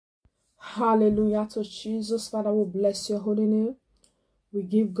Hallelujah to Jesus. Father, we bless your holy name. We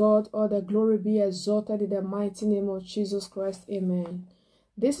give God all the glory, be exalted in the mighty name of Jesus Christ. Amen.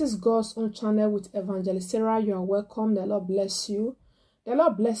 This is God's own channel with Evangelist Sarah. You are welcome. The Lord bless you. The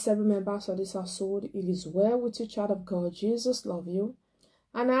Lord bless every member of this household. It is well with you, child of God. Jesus love you.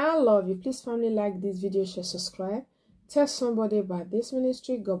 And I love you. Please family, like this video, share, subscribe. Tell somebody about this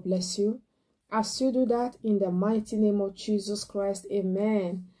ministry. God bless you. As you do that, in the mighty name of Jesus Christ.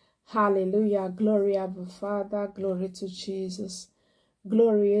 Amen. Hallelujah. Glory Abba Father. Glory to Jesus.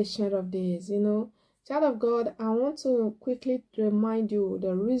 Glory Ancient of Days. Child of God, I want to quickly remind you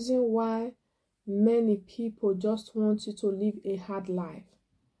the reason why many people just want you to live a hard life.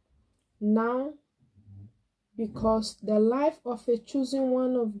 Now, because the life of a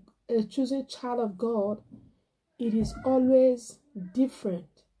chosen child of God, it is always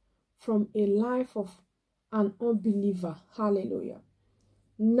different from a life of an unbeliever. Hallelujah.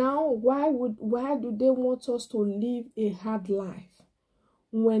 Now, why do they want us to live a hard life?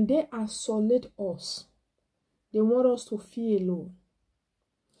 When they isolate us, they want us to feel alone.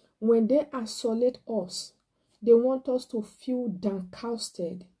 When they isolate us, they want us to feel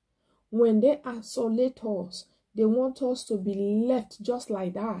downcasted. When they isolate us, they want us to be left just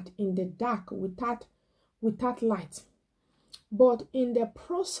like that in the dark without light. But in the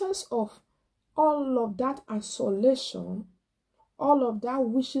process of all of that isolation, all of that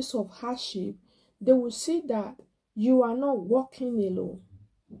wishes of hardship, they will see that you are not walking alone.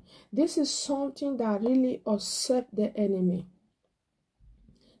 This is something that really upsets the enemy.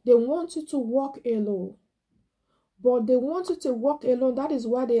 They want you to walk alone. But they want you to walk alone. That is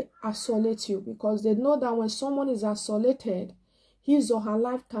why they isolate you. Because they know that when someone is isolated, his or her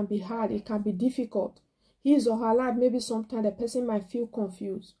life can be hard. It can be difficult. His or her life, maybe sometimes the person might feel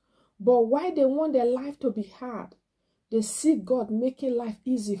confused. But why they want their life to be hard? They see God making life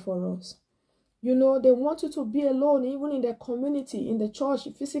easy for us. They want you to be alone, even in the community, in the church,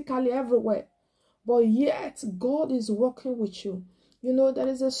 physically, everywhere. But yet, God is working with you. There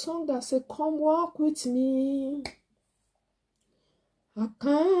is a song that says, "Come walk with me. I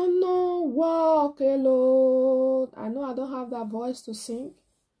cannot walk alone." I know I don't have that voice to sing.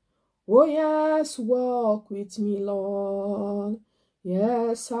 Oh yes, walk with me, Lord.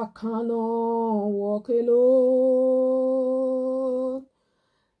 Yes, I cannot walk alone.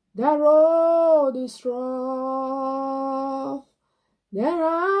 The road is rough. There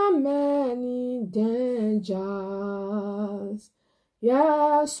are many dangers.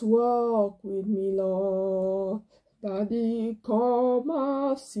 Yes, walk with me, Lord. Daddy, come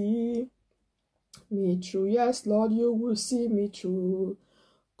and see me through. Yes, Lord, you will see me through.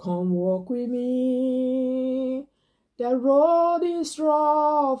 Come walk with me. The road is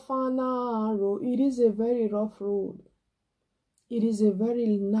rough and narrow. It is a very rough road. It is a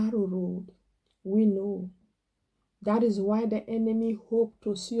very narrow road. We know. That is why the enemy hope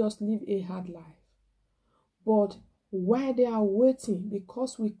to see us live a hard life. But while they are waiting,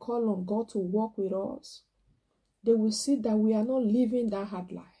 because we call on God to walk with us, they will see that we are not living that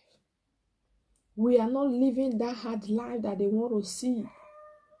hard life. We are not living that hard life that they want to see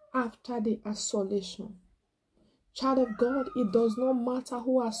after the isolation. Child of God, it does not matter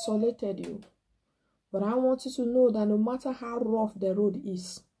who isolated you. But I want you to know that no matter how rough the road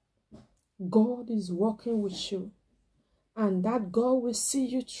is, God is working with you. And that God will see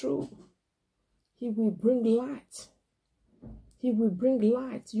you through. He will bring light. He will bring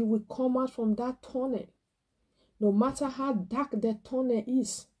light. You will come out from that tunnel. No matter how dark the tunnel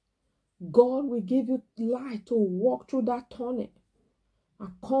is, God will give you light to walk through that tunnel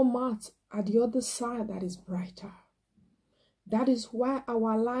and come out at the other side that is brighter. That is why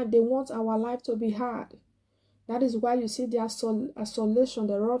they want our life to be hard. That is why you see the isolation,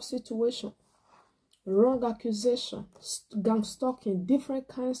 the rough situation, wrong accusation, gang stalking, different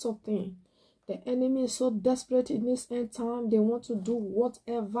kinds of things. The enemy is so desperate in this end time. They want to do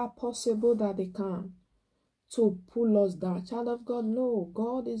whatever possible that they can to pull us down. Child of God, no.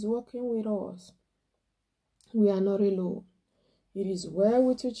 God is working with us. We are not alone. It is well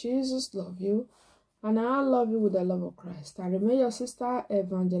with you. Jesus love you. And I love you with the love of Christ. I remain your sister,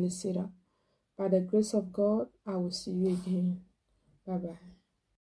 Evangelist Sarah. By the grace of God, I will see you again. Bye-bye.